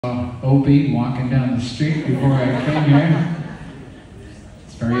Opie walking down the street before I came here.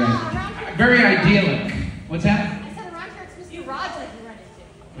 It's very idyllic. What's that? I said around here it's Mr. Rogers you run into.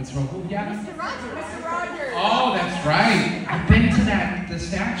 What's wrong? Yeah. Mr. Rogers. Mr. Rogers. Oh, that's right. I've been to the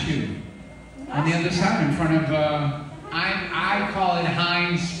statue on the other side in front of I call it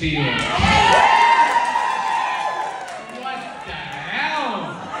Heinz Field. What the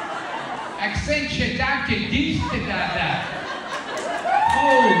hell? Accenture Dr. Dista that.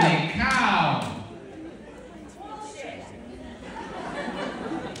 Holy cow!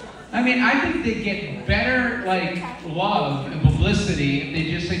 I mean, I think they get better, like, love and publicity if they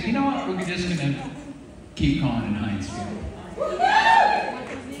just say, you know what, we're just gonna keep calling it Heinz Field.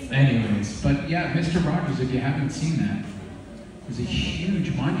 Anyways, but yeah, Mr. Rogers, if you haven't seen that, there's a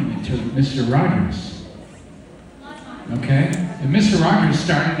huge monument to Mr. Rogers. Okay? And Mr. Rogers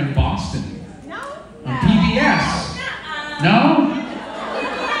started in Boston. No? On PBS. No?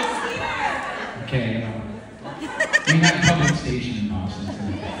 Okay, we have public station in Boston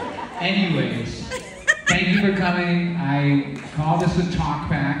today. Anyways, thank you for coming. I call this a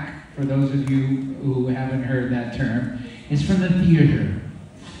talkback, for those of you who haven't heard that term. It's from the theater.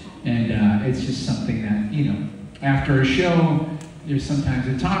 And it's just something that, you know, after a show, there's sometimes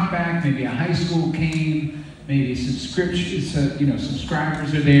a talkback, maybe a high school came, maybe subscriptions,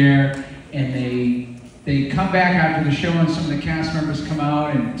 subscribers are there, and they come back after the show and some of the cast members come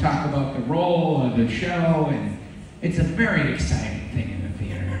out and talk about the role of the show, and it's a very exciting thing in the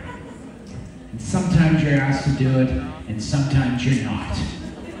theater. And sometimes you're asked to do it, and sometimes you're not.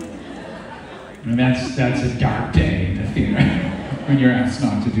 And that's a dark day in the theater when you're asked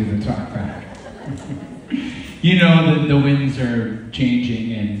not to do the talkback. You know that the winds are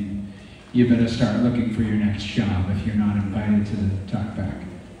changing, and you better start looking for your next job if you're not invited to the talkback.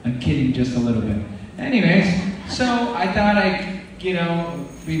 I'm kidding just a little bit. Anyways, so I thought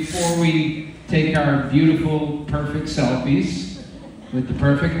before we take our beautiful, perfect selfies with the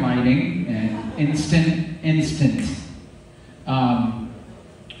perfect lighting and instant,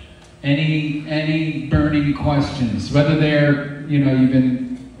 any burning questions, whether they're, you've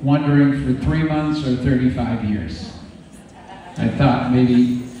been wondering for 3 months or 35 years. I thought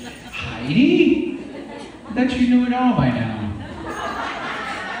maybe, Heidi? I thought you knew it all by now.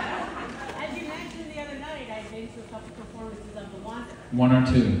 One or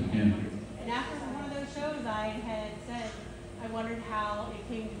two, yeah. And after one of those shows, I had said, I wondered how it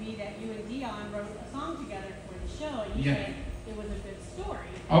came to be that you and Dion wrote a song together for the show, and you said it was a good story.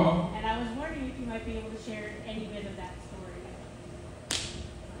 Oh. And I was wondering if you might be able to share any bit of that story.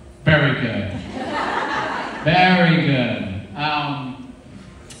 Very good. Very good.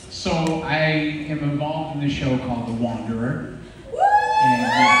 So I am involved in the show called The Wanderer. And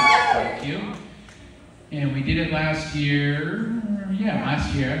thank you. And we did it last year. Yeah,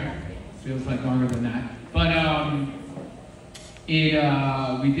 last year. Feels like longer than that. But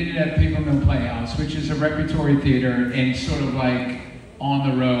we did it at Paper Mill Playhouse, which is a repertory theater and sort of like on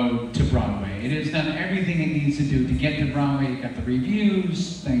the road to Broadway. It has done everything it needs to do to get to Broadway. It got the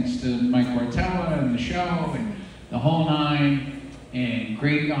reviews, thanks to Mike Wartella and the show and the whole nine, and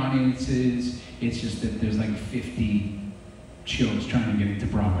great audiences. It's just that there's like 50 shows trying to get into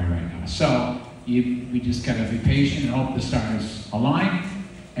Broadway right now. So we just gotta be patient and hope the stars align.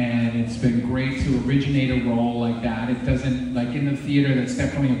 And it's been great to originate a role like that. It doesn't, like in the theater, that's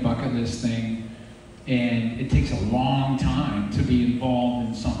definitely a bucket list thing. And it takes a long time to be involved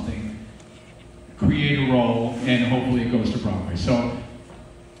in something, create a role, and hopefully it goes to Broadway. So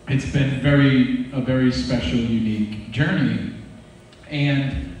it's been a very special, unique journey.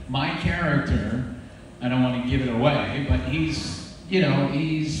 And my character, I don't want to give it away, but he's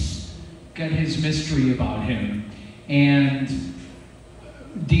got his mystery about him. And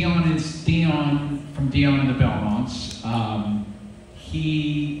Dion is Dion from Dion and the Belmonts.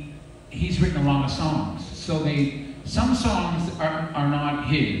 He's written a lot of songs. So some songs are not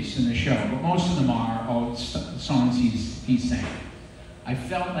his in the show, but most of them are songs he's sang. I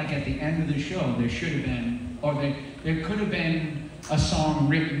felt like at the end of the show there should have been, or there could have been a song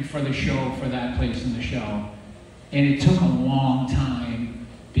written for the show, for that place in the show. And it took a long time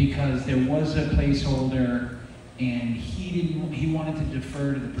because there was a placeholder, and he wanted to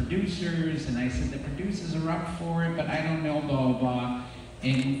defer to the producers, and I said the producers are up for it, but I don't know, blah, blah, blah.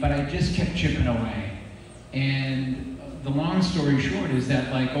 But I just kept chipping away. And the long story short is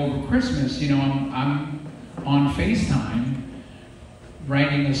that, like, over Christmas, I'm on FaceTime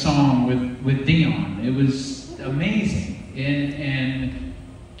writing a song with Dion. It was amazing. And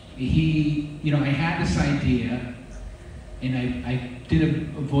he, I had this idea, and I did a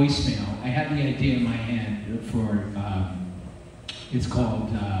voicemail. I had the idea in my head for It's called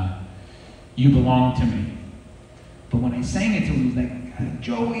You Belong to Me. But when I sang it to him, he was like,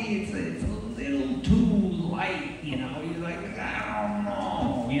 Joey, it's a little too light, you know? He's like, I don't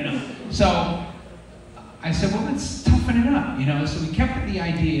know, you know? So I said, well, let's toughen it up, you know? So we kept the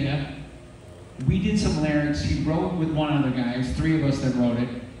idea. We did some lyrics. He wrote with one other guy. It was 3 of us that wrote it.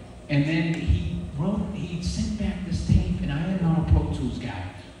 And then he sent back this tape, and I am not a Pro Tools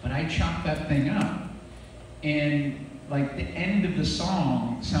guy, but I chopped that thing up. And like the end of the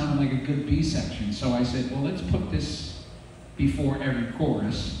song sounded like a good B section. So I said, well, let's put this before every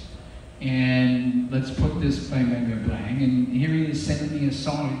chorus. And let's put this bang, bang, bang, bang. And here he is sending me a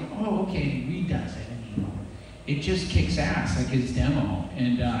song. He goes, oh, okay, he redoes it. It just kicks ass, like his demo.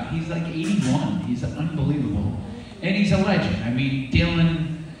 And he's like 81. He's unbelievable. And he's a legend. I mean,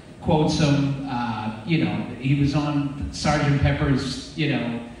 Dylan quotes him. You know, he was on Sgt. Pepper's, you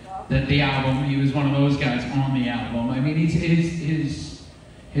know, the album. He was one of those guys on the album. I mean,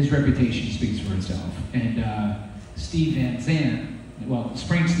 his reputation speaks for itself. And Steve Van Zandt, well,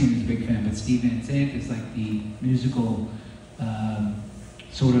 Springsteen is a big fan, but Steve Van Zandt is like the musical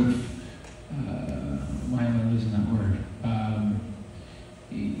sort of, why am I losing that word?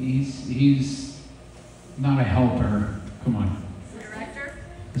 He's not a helper. Come on. Director?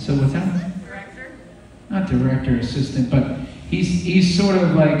 So what's that? Director? Not director, assistant, but he's sort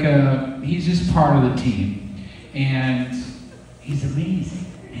of like he's just part of the team, and he's amazing,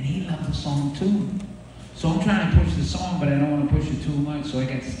 and he loves the song too. So I'm trying to push the song, but I don't want to push it too much. So I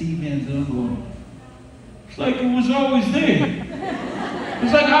got Steve Van Zandt going. It's like it was always there.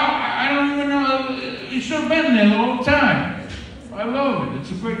 It's like I don't even know. It should have been there the whole time. I love it.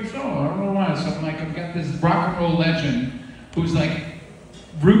 It's a great song. I don't know why. So I'm like, I've got this rock and roll legend who's like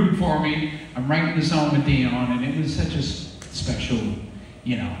rooting for me. I'm writing the song with Dion, and it was such a special,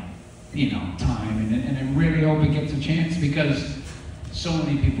 you know, time. And I really hope it gets a chance because so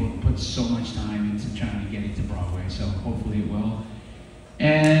many people put so much time into trying to get it to Broadway. So hopefully it will.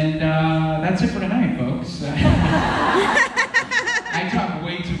 And that's it for tonight, folks. I talk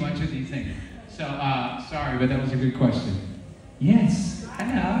way too much of these things. So, sorry, but that was a good question. Yes,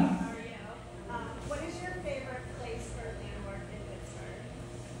 hello. How are you? What is your favorite place for landmark in Pittsburgh?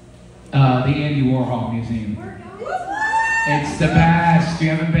 The Andy Warhol Museum. We're going. It's the best. You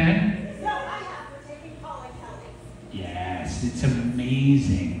haven't been? No, I have. We're taking Paul and Kelly. Yes, it's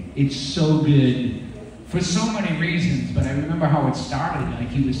amazing. It's so good for so many reasons, but I remember how it started. Like,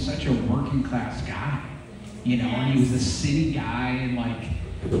 he was such a working class guy, you know, and he was a city guy, and like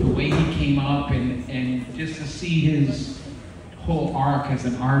the way he came up, and just to see his whole arc as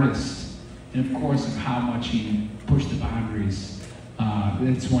an artist, and of course of how much he pushed the boundaries.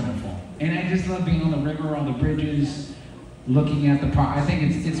 It's wonderful. And I just love being on the river, on the bridges, looking at the park. I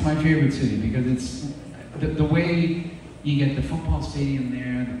think it's my favorite city because it's the way you get the football stadium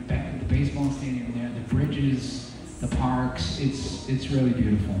there, the baseball stadium there, the bridges, the parks. It's really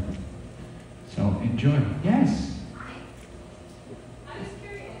beautiful. So enjoy. Yes. I was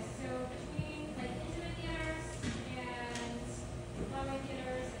curious, so between like intimate theaters and Broadway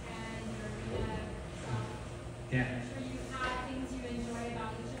theaters and your arena stuff, Yeah. I'm sure you have things you enjoy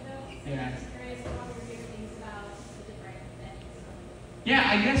about each of those. Yeah. I'm just curious what were your favorite things about the different things. Yeah,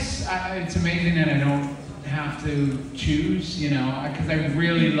 I guess it's amazing that I don't have to choose, you know, because I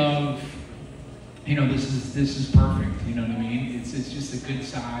really love, you know, this is perfect, you know what I mean? It's just a good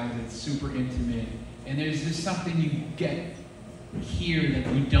size, it's super intimate, and there's just something you get here that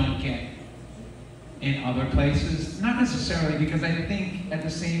you don't get in other places. Not necessarily, because I think at the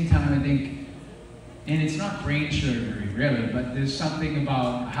same time, I think, and it's not brain surgery really, but there's something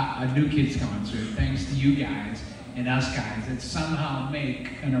about a New Kids concert, thanks to you guys and us guys, that somehow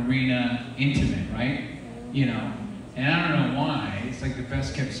make an arena intimate, right? You know, and I don't know why. It's like the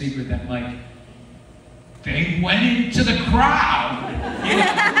best kept secret that like they went into the crowd. You know,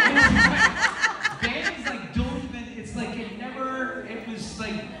 bands like don't even. It's like it never. It was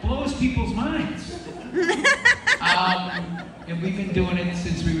like blows people's minds. And we've been doing it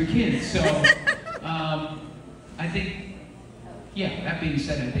since we were kids. So I think, yeah. That being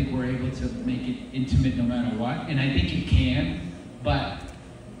said, I think we're able to make it intimate no matter what, and I think you can, but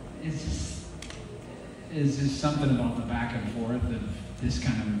it's just something about the back and forth of this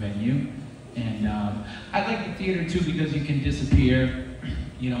kind of a venue. And I like the theater too because you can disappear,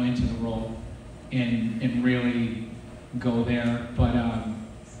 you know, into the role and really go there. But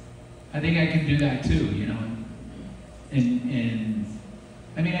I think I can do that too, you know. And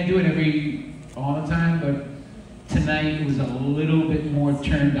I mean, I do it all the time, but tonight was a little bit more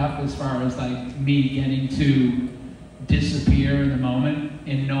turned up as far as like me getting to disappear in the moment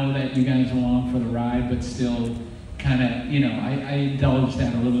and know that you guys are along for the ride, but still kind of, you know, I indulged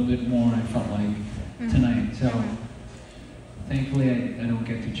that a little bit more, I felt like, tonight. So thankfully I don't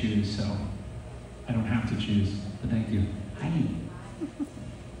get to choose, so I don't have to choose. But thank you. Hi.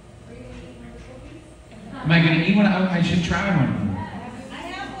 Am I going to eat one? I should try one.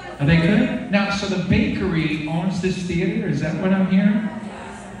 Are they good? Now, so the bakery owns this theater? Is that what I'm hearing?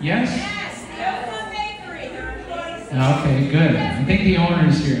 Yes? Yes, the Oakland Bakery. They're employees. Okay, good. I think the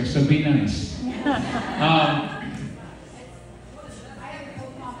owner's here, so be nice.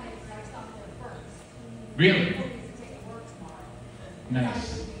 Really?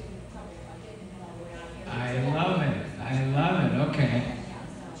 Nice. I love it. I love it. Okay.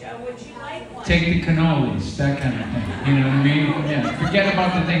 Joe, would you like one? Take the cannolis, that kind of thing. You know what I mean? Yeah. Forget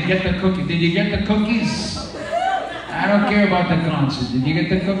about the thing. Get the cookies. Did you get the cookies? I don't care about the concert. Did you get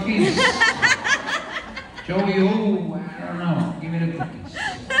the cookies? Joey, who? I don't know. Give me the cookies.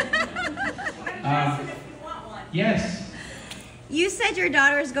 Yes. You said your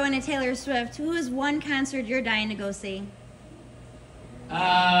daughter is going to Taylor Swift. Who is one concert you're dying to go see?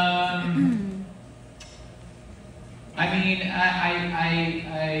 I mean,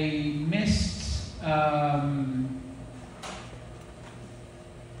 I missed. I'm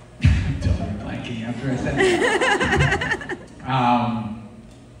totally blanking after I said that.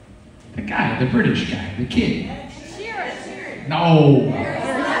 The guy, the British guy, the kid. No,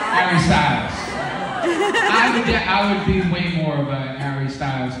 Harry Styles. I would be way more of a Harry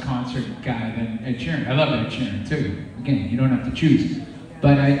Styles concert guy than Ed Sheeran. I love Ed Sheeran too. Again, you don't have to choose.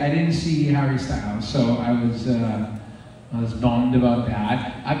 But I didn't see Harry Styles, so I was bummed about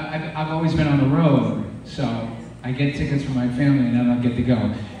that. I've always been on the road, so I get tickets for my family and I don't get to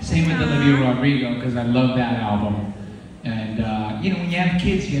go. Same with Olivia Rodrigo, because I love that album. And you know, when you have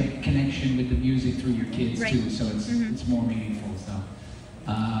kids, you have connection with the music through your kids too, so it's more meaningful. So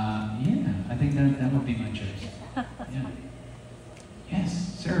yeah, I think that would be my choice. Yeah.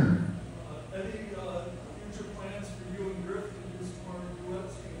 Yes, sir. Any future plans for you and Griff to do some more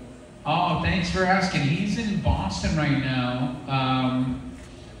duets? Oh, thanks for asking. He's in Boston right now,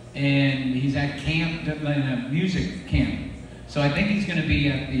 and he's at camp, a music camp. So I think he's going to be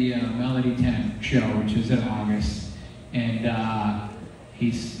at the Melody 10 show, which is in August, and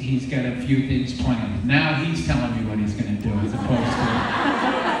he's got a few things planned. Now he's telling me what he's going to do, as opposed to.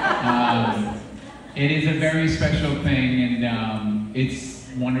 It is a very special thing, and it's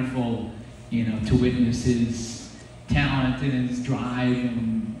wonderful, you know, to witness his talent and his drive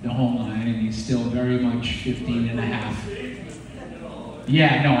and the whole line, and he's still very much 15 and a half.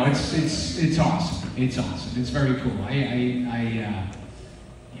 Yeah, no, it's awesome. It's awesome. It's very cool. Yeah,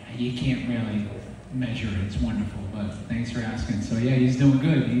 you can't really measure it. It's wonderful. But thanks for asking. So yeah, he's doing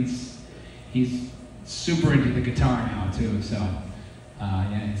good. He's super into the guitar now too. So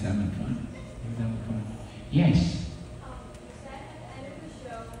yeah, he's having fun. He's having fun. Yes. You said at the end of the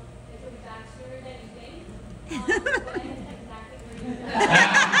show it's a backstory that you think. What is exactly where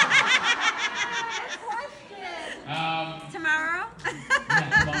you Tomorrow?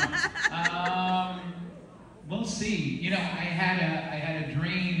 Yeah, tomorrow. We'll see. You know, I had a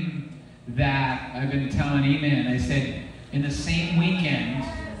dream that I've been telling E-Man. I said, in the same weekend,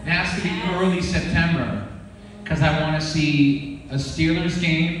 it has to be early September, because I want to see a Steelers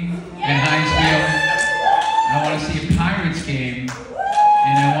game at Heinz Field. I want to see a Pirates game,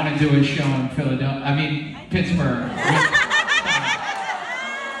 and I want to do a show in Pittsburgh.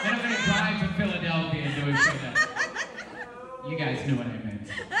 Then I'm going to drive to Philadelphia and do a show there. You guys knew what I meant.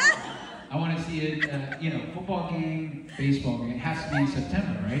 I want to see a football game, baseball game. It has to be in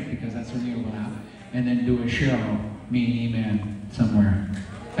September, right? Because that's when you overlap. And then do a show, me and E-Man, somewhere.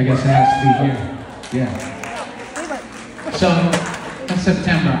 I guess it has to be here. Yeah. So, that's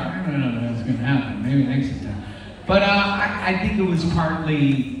September. I don't know if that's going to happen. Maybe next September. But I think it was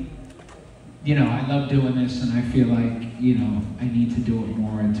partly, you know, I love doing this, and I feel like, you know, I need to do it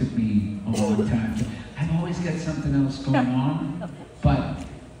more. It took me a long time. I've always got something else going on, but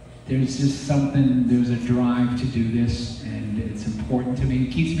there's just something, there's a drive to do this, and it's important to me.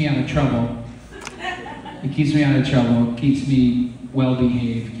 It keeps me out of trouble. It keeps me out of trouble, keeps me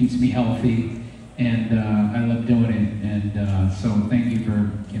well-behaved, keeps me healthy, and I love doing it. And so thank you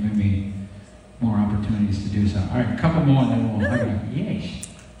for giving me more opportunities to do so. All right, a couple more, and then we'll hug it up. Yes.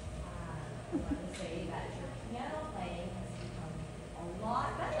 I want to say that your piano playing has become a lot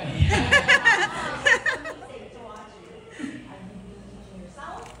better. It's safe to watch you. Have you been teaching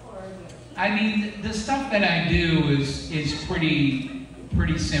yourself, or I mean, the stuff that I do is pretty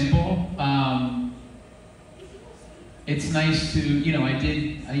simple. It's nice to, you know, I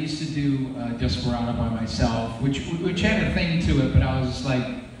used to do Desperado by myself, which had a thing to it, but I was just like,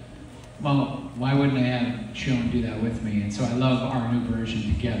 well, why wouldn't I have Sean do that with me? And so I love our new version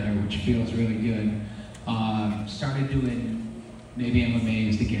together, which feels really good. Started doing Maybe I'm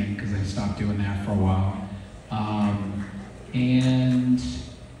Amazed again, because I stopped doing that for a while. And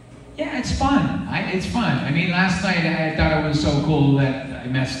yeah, it's fun. It's fun. I mean, last night I thought it was so cool that I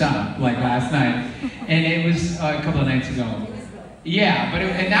messed up, like last night. And it was a couple of nights ago. Yeah, but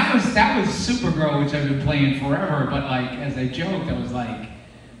and that was Supergirl, which I've been playing forever. But like, as I joked, I was like,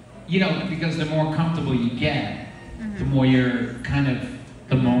 you know, because the more comfortable you get, the more you're kind of,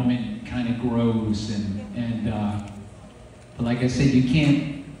 the moment kind of grows. But like I said, you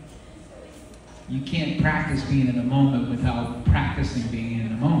can't practice being in a moment without practicing being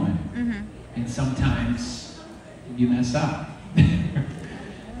in a moment. And sometimes you mess up.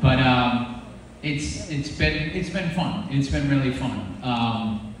 But it's been fun. It's been really fun.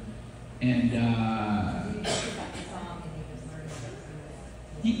 I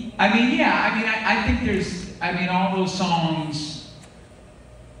think there's, all those songs,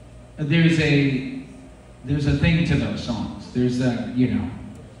 there's a thing to those songs. There's a, you know,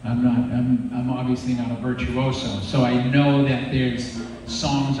 I'm obviously not a virtuoso, so I know that there's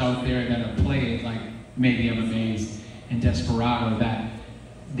songs out there that are played, like Maybe I'm Amazed and Desperado, that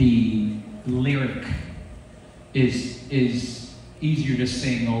the lyric is easier to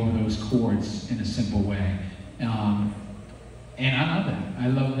sing over those chords in a simple way. And I love that. I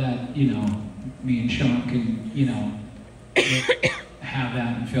love that, you know, me and Sean can, you know, have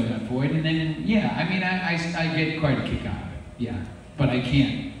that and fill that void. And then, yeah, I get quite a kick out of it, yeah. But I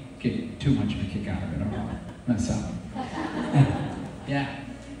can't get too much of a kick out of it, or I'll mess up. Yeah.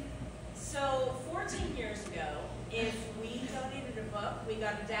 So, 14 years ago, if we donated a book, we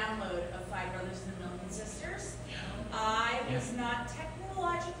got a download of Five Brothers and a Million Sisters. I was not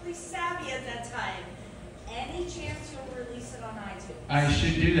technologically savvy at that time. Any chance you'll release it on iTunes? I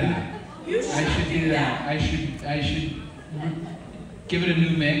should do that. You should. I should do that. I should give it a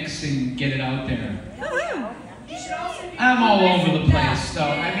new mix and get it out there. You should also do I'm all over the place, so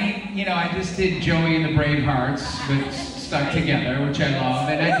I just did Joey and the Bravehearts, which stuck together, which I love,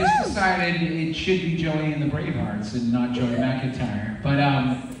 and I just decided it should be Joey and the Bravehearts and not Joey McIntyre. But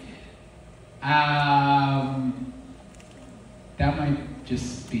that might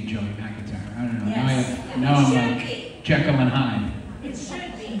just be Joey McIntyre. I don't know. Yes. Now I'm It like should be. Jekyll and Hyde. It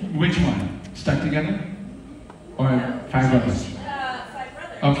should be. Which one? Stuck Together? Or No. Five Brothers? Five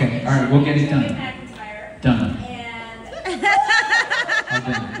Brothers. Okay, all right, we'll get it done. Joey McIntyre. Done. And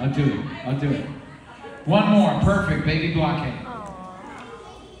I'll do it. One more, perfect, Baby Blockhead.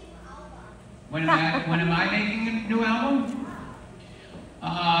 When am I making a new album?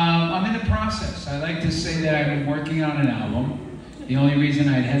 I'm in the process. I like to say that I've been working on an album. The only reason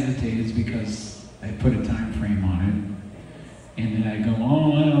I'd hesitate is because I put a time frame on it. And then I go,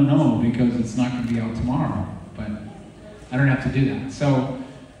 oh, I don't know, because it's not going to be out tomorrow. But I don't have to do that. So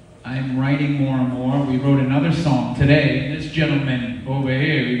I'm writing more and more. We wrote another song today. This gentleman over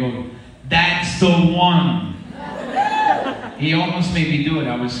here, we go, that's the one. He almost made me do it.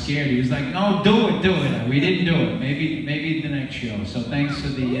 I was scared. He was like, no, do it. We didn't do it. Maybe the next show. So thanks for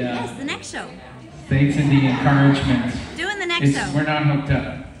the... yes, the next show. Thanks for the encouragement. Doing the next show. We're not hooked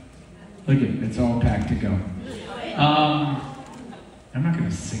up. Look at it. It's all packed to go. I'm not going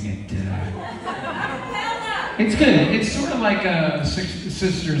to sing it, did I? It's good. It's sort of like a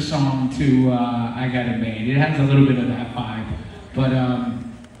sister song to I Got It Made. It has a little bit of that vibe. But,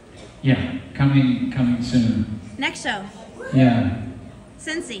 yeah, coming soon. Next show. Yeah.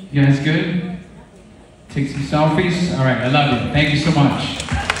 Cincy. You guys good? Take some selfies? All right, I love you. Thank you so much.